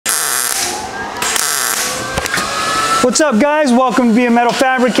What's up guys, welcome to B.A.M.F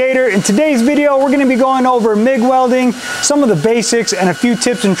Fabricator. In today's video we're going to be going over MIG welding, some of the basics and a few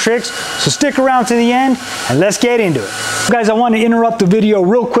tips and tricks, so stick around to the end and let's get into it. Guys, I want to interrupt the video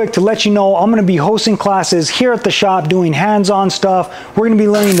real quick to let you know I'm going to be hosting classes here at the shop doing hands-on stuff. We're going to be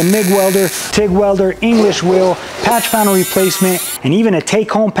learning the MIG welder, TIG welder, English wheel, patch panel replacement, and even a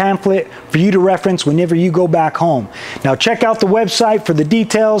take-home pamphlet for you to reference whenever you go back home. Now check out the website for the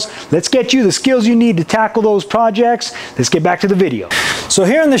details. Let's get you the skills you need to tackle those projects. Let's get back to the video. So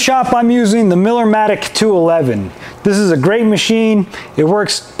here in the shop I'm using the Millermatic 211. This is a great machine. It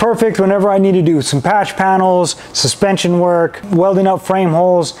works perfect whenever I need to do some patch panels, suspension work, welding up frame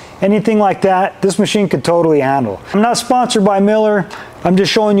holes, anything like that. This machine could totally handle. I'm not sponsored by Miller. I'm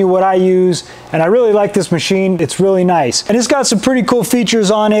just showing you what I use, and I really like this machine. It's really nice. And it's got some pretty cool features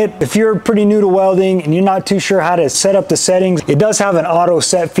on it. If you're pretty new to welding and you're not too sure how to set up the settings, it does have an auto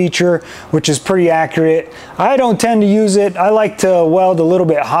set feature, which is pretty accurate. I don't tend to use it. I like to weld a little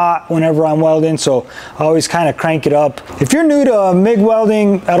bit hot whenever I'm welding, so I always kind of crank it up. If you're new to MIG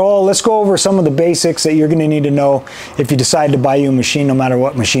welding at all, let's go over some of the basics that you're gonna need to know if you decide to buy you a machine, no matter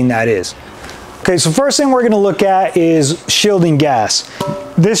what machine that is. Okay, so first thing we're going to look at is shielding gas.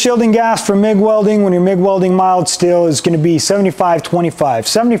 This shielding gas for MIG welding, when you're MIG welding mild steel, is going to be 75-25.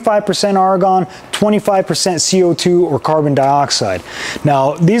 75% argon, 25% CO2 or carbon dioxide.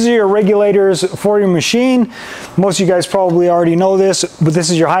 Now, these are your regulators for your machine. Most of you guys probably already know this, but this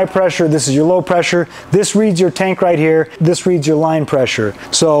is your high pressure, this is your low pressure. This reads your tank right here. This reads your line pressure.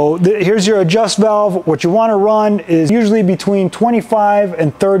 So here's your adjust valve. What you want to run is usually between 25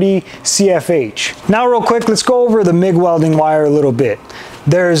 and 30 CFH. Now real quick, let's go over the MIG welding wire a little bit.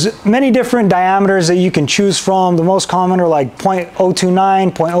 There's many different diameters that you can choose from. The most common are like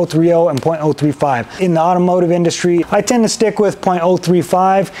 0.029, 0.030, and 0.035. In the automotive industry, I tend to stick with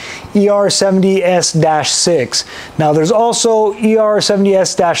 0.035 ER70S-6. Now there's also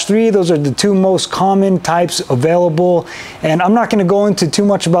ER70S-3. Those are the two most common types available. And I'm not going to go into too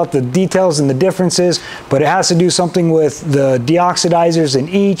much about the details and the differences, but it has to do something with the deoxidizers in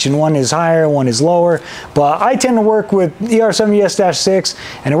each, and one is higher, one is lower. But I tend to work with ER70S-6,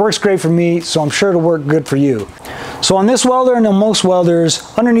 and it works great for me, so I'm sure it'll work good for you. So on this welder and on most welders,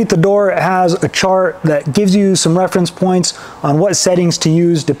 underneath the door it has a chart that gives you some reference points on what settings to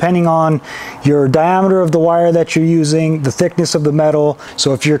use depending on your diameter of the wire that you're using, the thickness of the metal.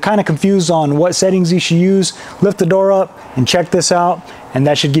 So if you're kind of confused on what settings you should use, lift the door up and check this out, and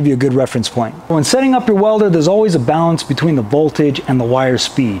that should give you a good reference point. When setting up your welder, there's always a balance between the voltage and the wire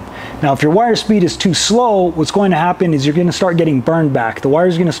speed. Now, if your wire speed is too slow, what's going to happen is you're going to start getting burned back. The wire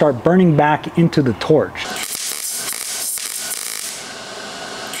is going to start burning back into the torch.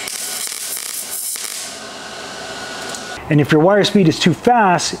 And if your wire speed is too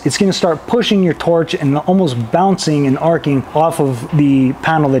fast, it's going to start pushing your torch and almost bouncing and arcing off of the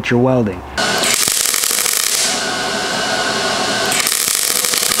panel that you're welding.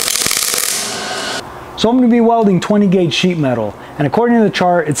 So I'm going to be welding 20 gauge sheet metal, and according to the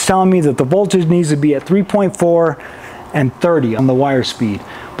chart it's telling me that the voltage needs to be at 3.4 and 30 on the wire speed.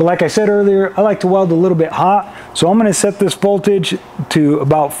 But like I said earlier, I like to weld a little bit hot, so I'm going to set this voltage to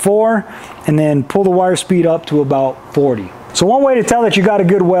about 4 and then pull the wire speed up to about 40. So one way to tell that you got a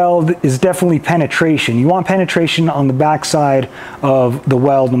good weld is definitely penetration. You want penetration on the backside of the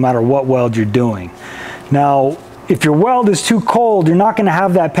weld no matter what weld you're doing. Now, if your weld is too cold, you're not going to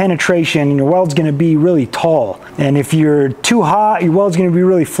have that penetration, and your weld's going to be really tall. And if you're too hot, your weld's going to be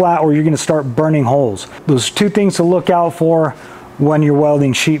really flat, or you're going to start burning holes. Those two things to look out for when you're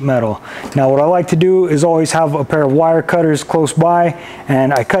welding sheet metal. Now what I like to do is always have a pair of wire cutters close by,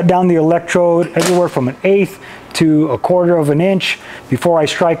 and I cut down the electrode everywhere from 1/8 to 1/4 of an inch before I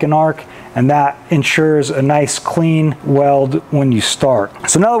strike an arc, and that ensures a nice clean weld when you start.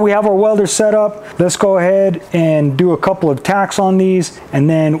 So now that we have our welder set up, let's go ahead and do a couple of tacks on these, and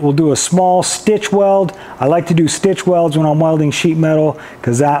then we'll do a small stitch weld. I like to do stitch welds when I'm welding sheet metal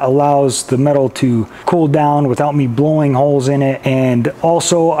because that allows the metal to cool down without me blowing holes in it. And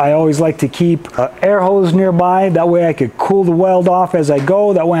also I always like to keep an air hose nearby, that way I could cool the weld off as I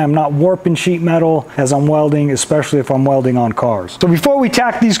go. That way I'm not warping sheet metal as I'm welding, especially if I'm welding on cars. So before we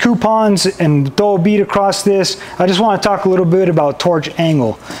tack these coupons and throw a bead across this, I just want to talk a little bit about torch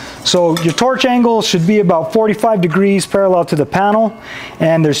angle. So your torch angle should be about 45 degrees parallel to the panel,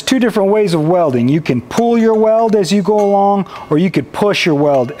 and there's two different ways of welding. You can pull your weld as you go along, or you could push your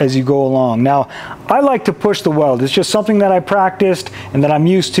weld as you go along. Now, I like to push the weld. It's just something that I practiced and that I'm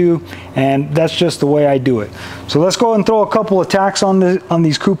used to, and that's just the way I do it. So let's go and throw a couple of tacks on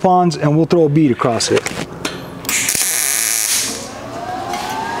these coupons, and we'll throw a bead across it.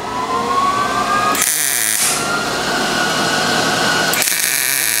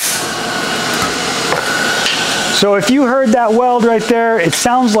 So if you heard that weld right there, it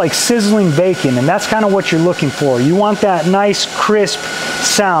sounds like sizzling bacon, and that's kind of what you're looking for. You want that nice crisp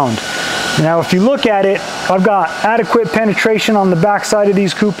sound. Now if you look at it, I've got adequate penetration on the back side of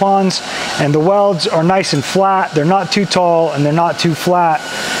these coupons, and the welds are nice and flat. They're not too tall and they're not too flat.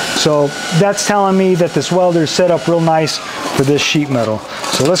 So that's telling me that this welder is set up real nice for this sheet metal.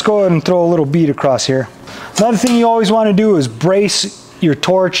 So let's go ahead and throw a little bead across here. Another thing you always want to do is brace your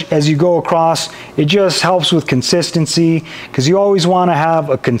torch as you go across. It just helps with consistency, because you always want to have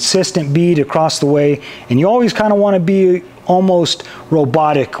a consistent bead across the way, and you always kind of want to be almost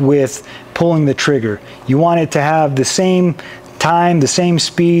robotic with pulling the trigger. You want it to have the same time, the same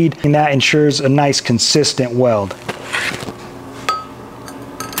speed, and that ensures a nice consistent weld.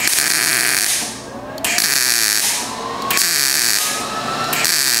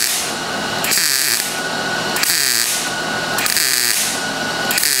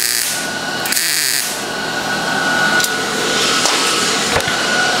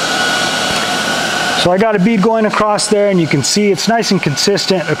 So I got a bead going across there, and you can see it's nice and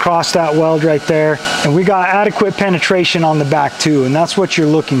consistent across that weld right there. And we got adequate penetration on the back too, and that's what you're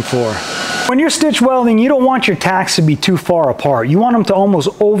looking for. When you're stitch welding, you don't want your tacks to be too far apart. You want them to almost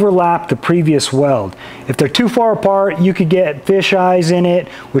overlap the previous weld. If they're too far apart, you could get fish eyes in it,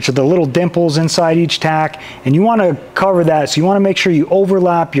 which are the little dimples inside each tack, and you want to cover that. So you want to make sure you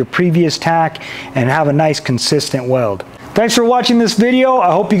overlap your previous tack and have a nice consistent weld. Thanks for watching this video.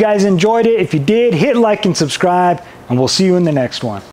 I hope you guys enjoyed it. If you did, hit like and subscribe, and we'll see you in the next one.